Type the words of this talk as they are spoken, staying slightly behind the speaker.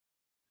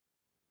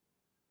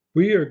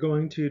We are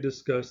going to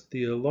discuss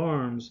the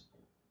alarms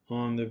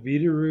on the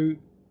Veeder-Root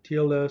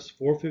TLS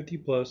 450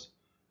 Plus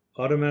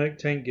automatic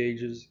tank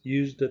gauges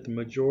used at the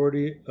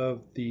majority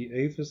of the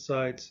APHIS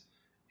sites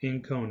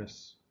in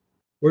CONUS.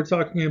 We're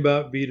talking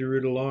about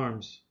Veeder-Root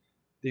alarms.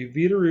 The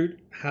Veeder-Root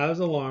has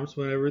alarms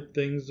whenever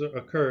things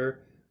occur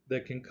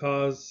that can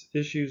cause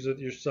issues at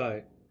your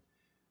site.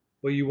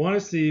 What you want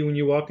to see when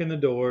you walk in the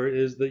door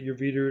is that your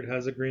Veeder-Root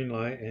has a green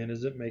light and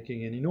isn't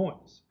making any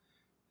noise.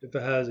 If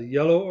it has a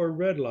yellow or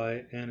red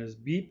light and is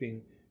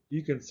beeping,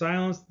 you can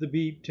silence the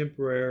beep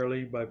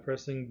temporarily by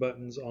pressing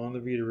buttons on the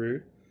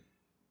Veeder-Root,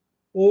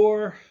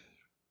 or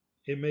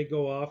it may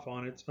go off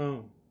on its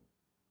own.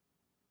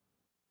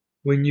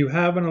 When you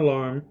have an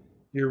alarm,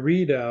 your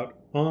readout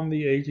on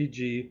the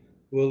ATG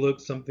will look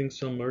something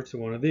similar to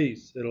one of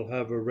these. It'll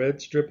have a red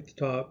strip at the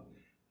top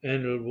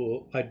and it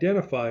will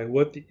identify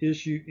what the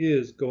issue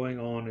is going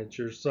on at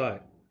your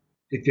site.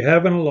 If you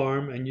have an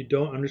alarm and you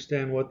don't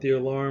understand what the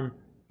alarm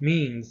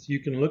means,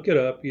 you can look it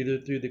up either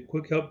through the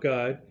Quick Help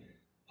Guide,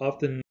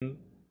 often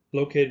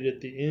located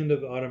at the end of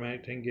the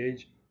automatic tank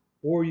gauge,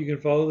 or you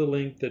can follow the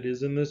link that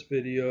is in this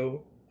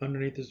video,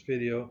 underneath this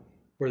video,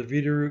 for the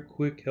Veeder-Root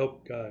Quick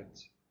Help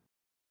Guides.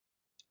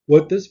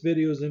 What this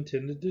video is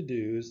intended to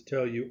do is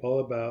tell you all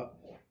about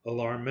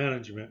alarm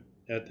management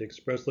at the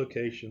express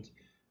locations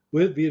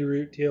with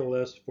Veeder-Root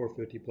TLS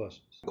 450 Plus.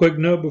 Quick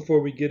note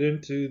before we get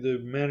into the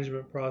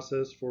management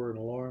process for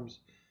alarms: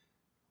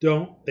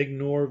 don't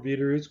ignore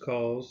Veeder-Root's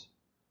calls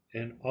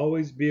and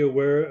always be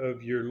aware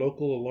of your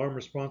local alarm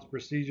response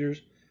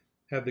procedures.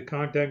 Have the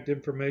contact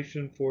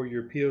information for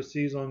your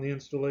POCs on the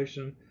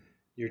installation,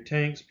 your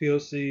tanks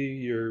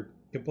POC, your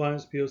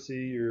compliance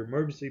POC, your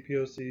emergency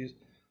POCs.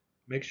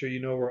 Make sure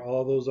you know where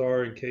all those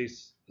are in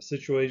case a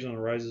situation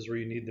arises where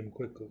you need them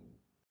quickly.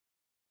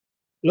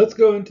 Let's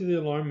go into the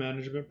alarm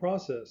management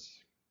process.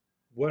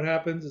 What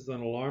happens is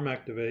an alarm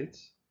activates.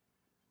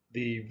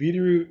 The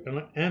Veeder-Root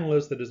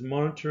analyst that is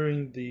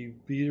monitoring the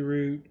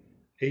Veeder-Root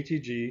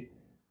ATG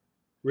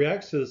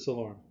reacts to this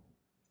alarm.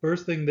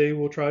 First thing they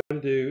will try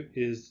to do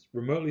is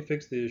remotely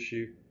fix the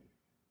issue.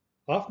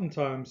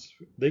 Oftentimes,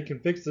 they can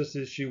fix this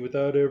issue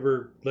without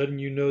ever letting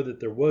you know that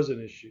there was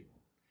an issue.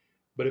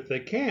 But if they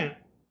can't,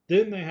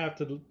 then they have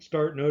to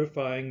start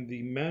notifying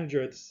the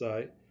manager at the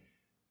site.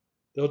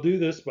 They'll do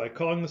this by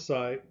calling the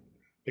site,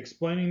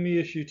 explaining the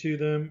issue to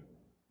them,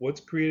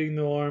 what's creating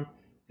the alarm,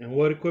 and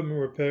what equipment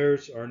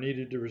repairs are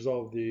needed to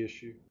resolve the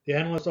issue. The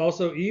analyst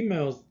also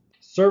emails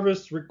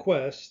service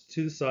requests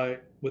to the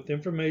site with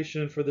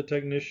information for the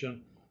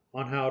technician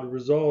on how to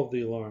resolve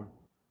the alarm.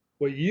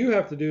 What you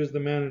have to do as the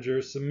manager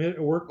is submit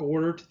a work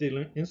order to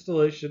the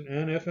installation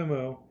and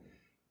FMO.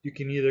 You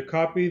can either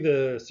copy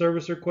the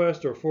service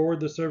request or forward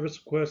the service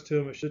request to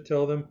them. It should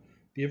tell them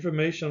the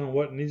information on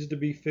what needs to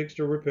be fixed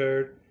or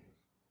repaired.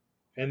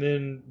 And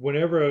then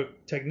whenever a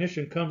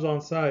technician comes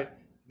on site,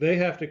 they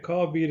have to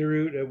call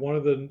Veeder-Root at one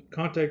of the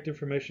contact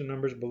information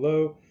numbers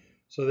below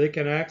so they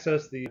can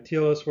access the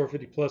TLS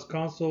 450 Plus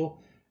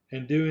console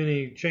and do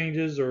any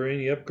changes or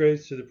any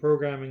upgrades to the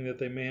programming that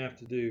they may have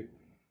to do.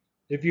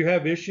 If you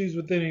have issues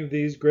with any of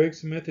these, Greg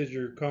Smith is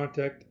your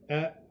contact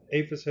at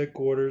APHIS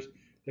headquarters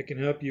that can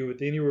help you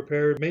with any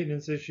repair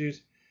maintenance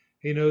issues.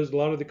 He knows a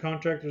lot of the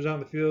contractors out in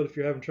the field if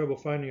you're having trouble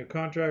finding a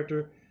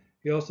contractor.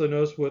 He also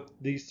knows what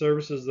these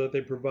services that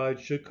they provide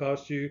should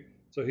cost you,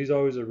 so he's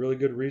always a really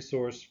good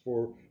resource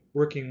for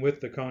working with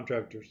the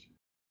contractors.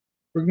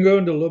 We're going to go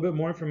into a little bit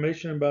more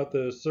information about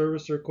the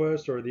service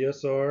request or the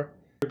SR.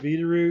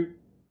 Veeder-Root,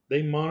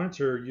 they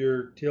monitor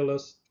your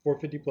TLS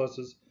 450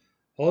 pluses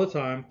all the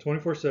time,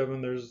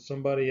 24/7. There's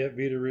somebody at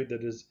Veeder-Root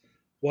that is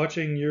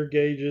watching your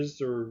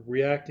gauges or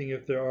reacting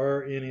if there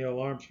are any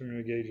alarms from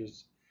your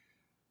gauges.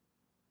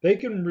 They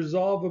can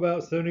resolve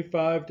about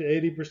 75 to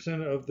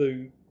 80% of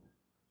the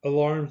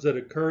alarms that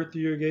occur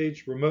through your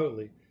gauge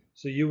remotely,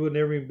 so you would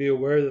never even be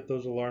aware that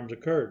those alarms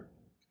occurred.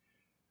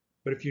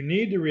 But if you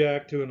need to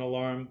react to an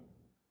alarm,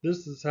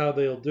 this is how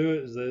they'll do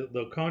it: is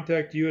they'll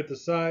contact you at the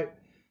site,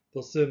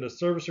 they'll send a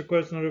service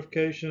request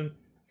notification,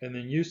 and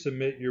then you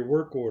submit your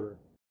work order.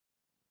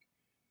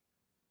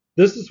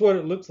 This is what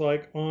it looks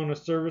like on a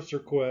service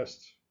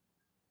request: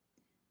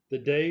 the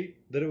date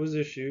that it was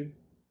issued,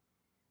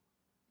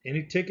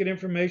 any ticket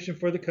information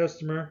for the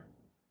customer,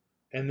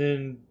 and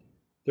then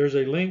there's a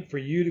link for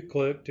you to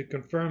click to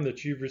confirm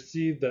that you've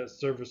received that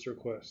service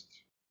request.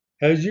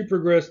 As you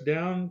progress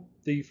down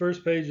the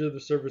first page of the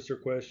service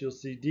request, you'll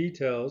see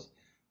details,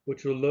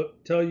 which will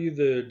tell you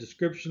the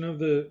description of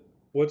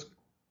what's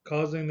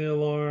causing the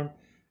alarm.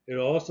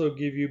 It'll also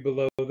give you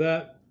below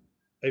that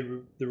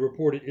the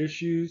reported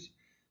issues.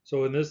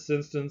 So in this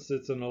instance,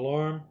 it's an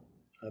alarm.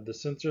 The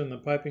sensor in the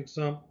piping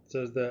sump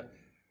says that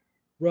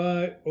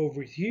right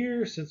over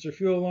here, sensor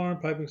fuel alarm,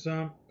 piping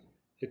sump.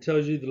 It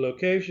tells you the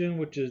location,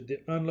 which is the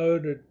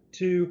unloaded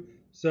 2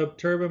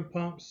 sub-turbine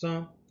pump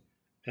sump.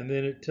 And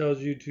then it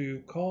tells you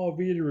to call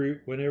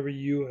Veeder-Root whenever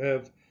you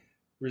have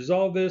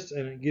resolved this,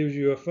 and it gives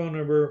you a phone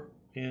number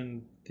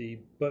and the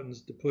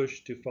buttons to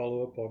push to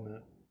follow up on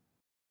that.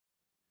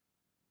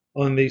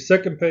 On the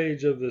second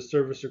page of the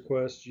service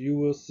request, you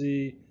will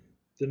see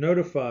the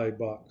notify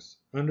box.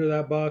 Under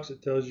that box,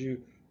 it tells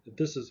you that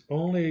this is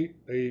only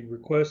a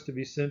request to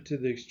be sent to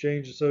the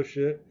exchange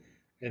associate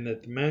and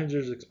that the manager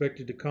is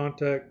expected to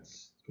contact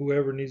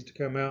whoever needs to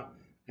come out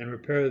and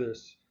repair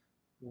this.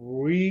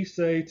 We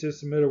say to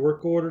submit a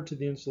work order to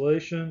the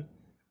installation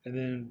and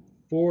then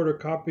forward or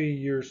copy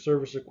your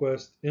service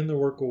request in the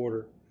work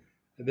order.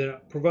 And then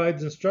it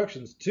provides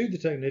instructions to the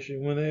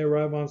technician when they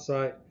arrive on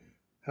site,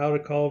 how to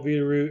call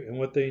Veeder-Root and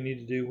what they need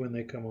to do when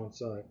they come on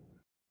site.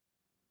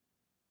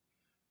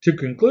 To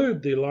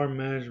conclude the alarm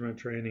management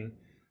training,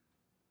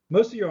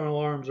 most of your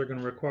alarms are going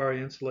to require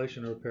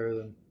installation or repair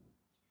them.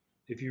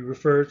 If you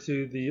refer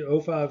to the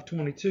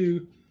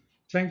 0522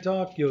 Tank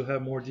Talk, you'll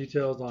have more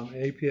details on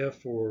APF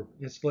for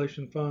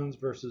installation funds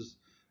versus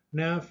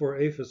NAV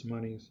for APHIS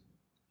monies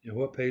and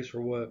what pays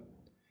for what.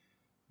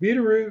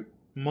 Veeder-Root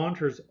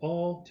monitors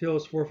all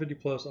TLS 450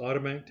 Plus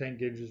automatic tank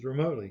gauges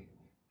remotely,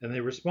 and they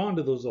respond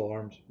to those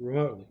alarms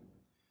remotely.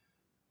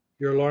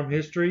 Your alarm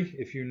history,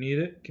 if you need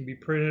it, can be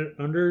printed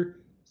under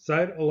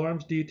Site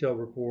Alarms Detail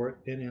Report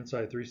in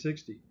Insight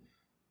 360.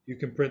 You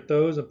can print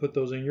those and put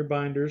those in your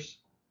binders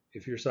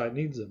if your site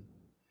needs them.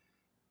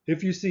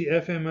 If you see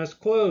FMS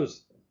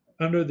Closed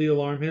under the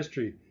alarm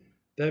history,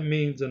 that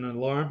means an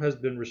alarm has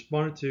been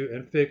responded to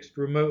and fixed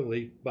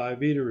remotely by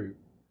Veeder-Root.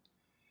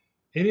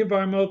 Any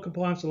environmental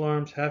compliance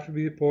alarms have to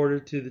be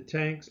reported to the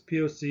tank's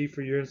POC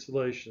for your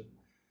installation.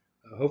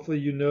 Hopefully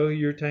you know who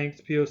your tank's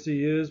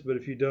POC is, but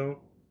if you don't,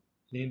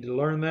 you need to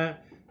learn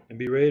that and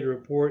be ready to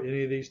report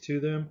any of these to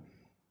them.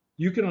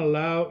 You can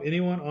allow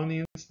anyone on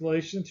the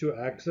installation to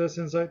access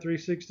Insight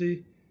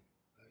 360.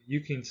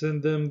 You can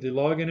send them the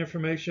login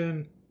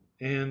information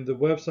and the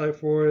website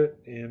for it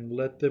and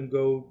let them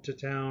go to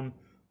town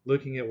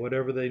looking at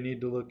whatever they need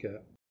to look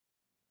at.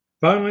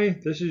 Finally,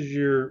 this is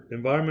your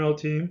environmental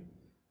team.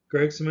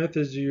 Greg Smith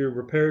is your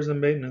repairs and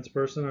maintenance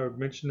person. I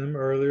mentioned him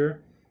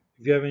earlier.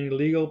 If you have any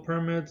legal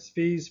permits,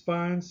 fees,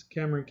 fines,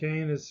 Cameron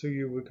Kane is who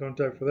you would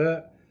contact for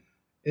that.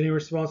 Any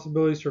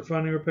responsibilities for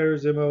funding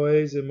repairs,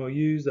 MOAs,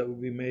 MOUs, that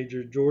would be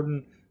Major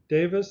Jordan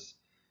Davis.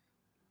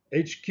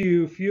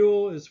 HQ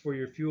Fuel is for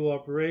your fuel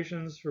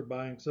operations, for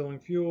buying, selling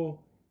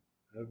fuel.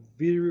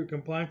 Veeder-Root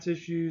compliance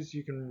issues,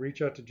 you can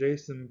reach out to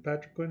Jason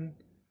Patrickman.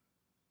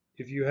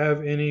 If you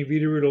have any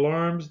Veeder-Root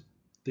alarms,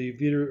 the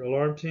Veeder-Root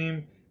alarm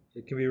team,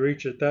 it can be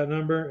reached at that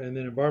number. And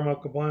then environmental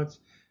compliance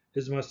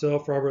is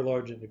myself, Robert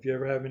Largent. If you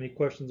ever have any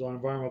questions on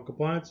environmental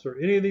compliance or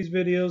any of these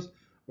videos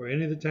or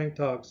any of the tank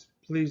talks,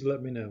 please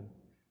let me know.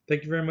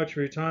 Thank you very much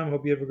for your time.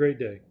 Hope you have a great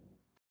day.